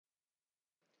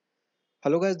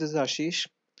Hello guys, this is Ashish.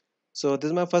 So this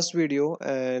is my first video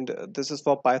and this is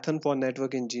for Python for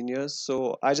network engineers.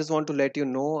 So I just want to let you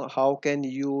know how can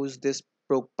you use this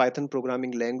Python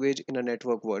programming language in a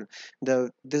network world. This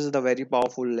is the very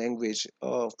powerful language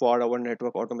for our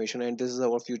network automation, and this is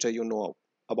our future,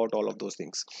 about all of those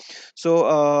things. So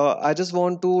I just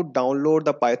want to download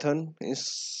the Python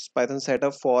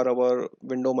setup for our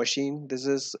Windows machine. This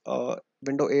is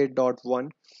Windows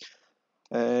 8.1,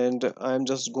 and I'm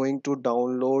just going to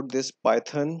download this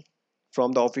Python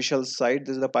from the official site.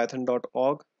 This is the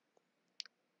python.org.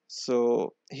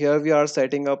 So here we are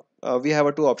setting up, we have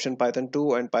a two option, Python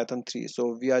 2 and Python 3.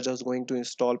 So we are just going to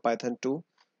install Python 2.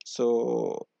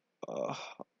 So uh,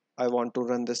 I want to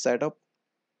run this setup.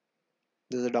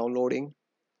 This is downloading.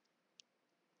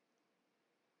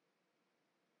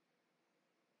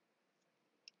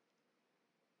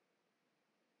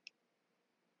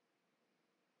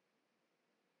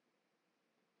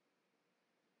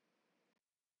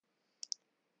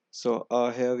 So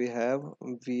here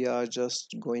we are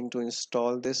just going to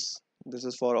install this. This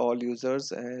is for all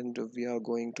users, and we are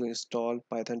going to install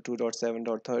Python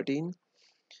 2.7.13.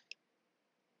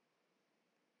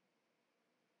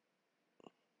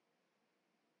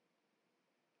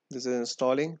 This is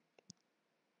installing.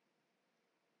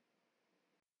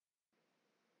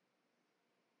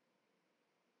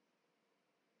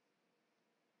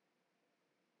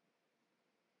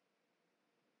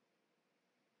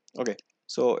 Okay,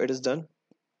 so it is done.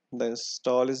 The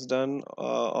install is done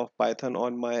of Python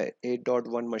on my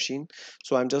 8.1 machine.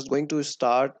 So I'm just going to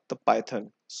start the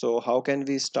Python. So how can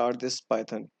we start this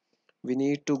Python? We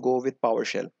need to go with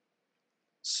PowerShell.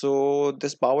 So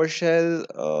this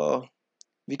PowerShell,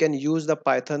 we can use the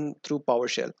Python through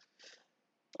PowerShell.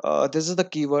 This is the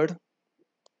keyword.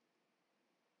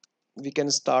 We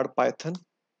can start Python.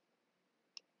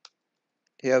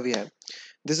 Here we have.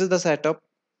 This is the setup.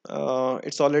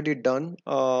 It's already done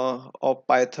of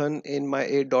Python in my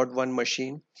 8.1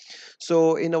 machine.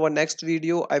 So in our next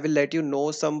video, I will let you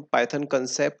know some Python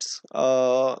concepts.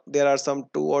 There are some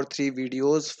 2 or 3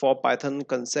 videos for Python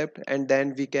concept, and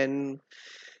then we can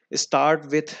start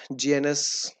with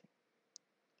GNS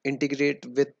integrate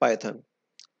with Python.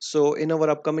 So in our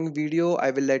upcoming video, I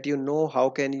will let you know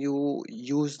how can you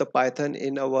use the Python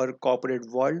in our corporate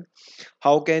world.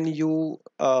 How can you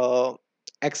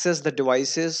access the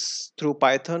devices through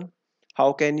Python?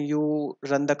 How can you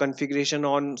run the configuration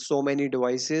on so many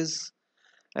devices?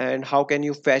 And how can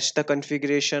you fetch the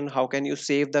configuration? How can you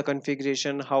save the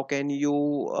configuration? How can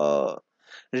you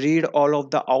read all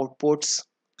of the outputs?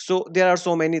 So there are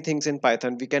so many things in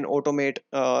Python. We can automate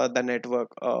the network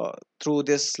through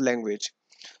this language.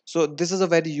 So this is a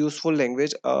very useful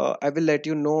language. I will let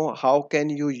you know how can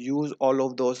you use all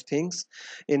of those things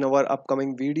in our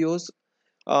upcoming videos.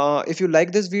 If you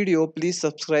like this video, please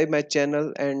subscribe my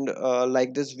channel and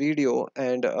like this video,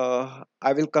 and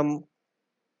I will come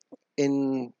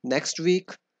in next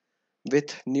week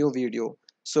with new video.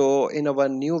 So in our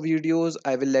new videos,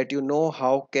 I will let you know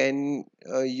how can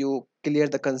you clear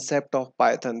the concept of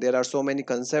Python. There are so many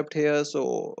concepts here.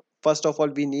 So first of all,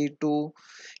 we need to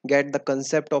get the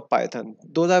concept of Python.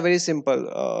 Those are very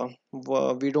simple.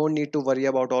 We don't need to worry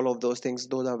about all of those things.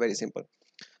 Those are very simple.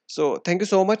 So thank you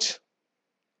so much,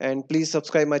 and please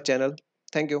subscribe my channel.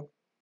 Thank you.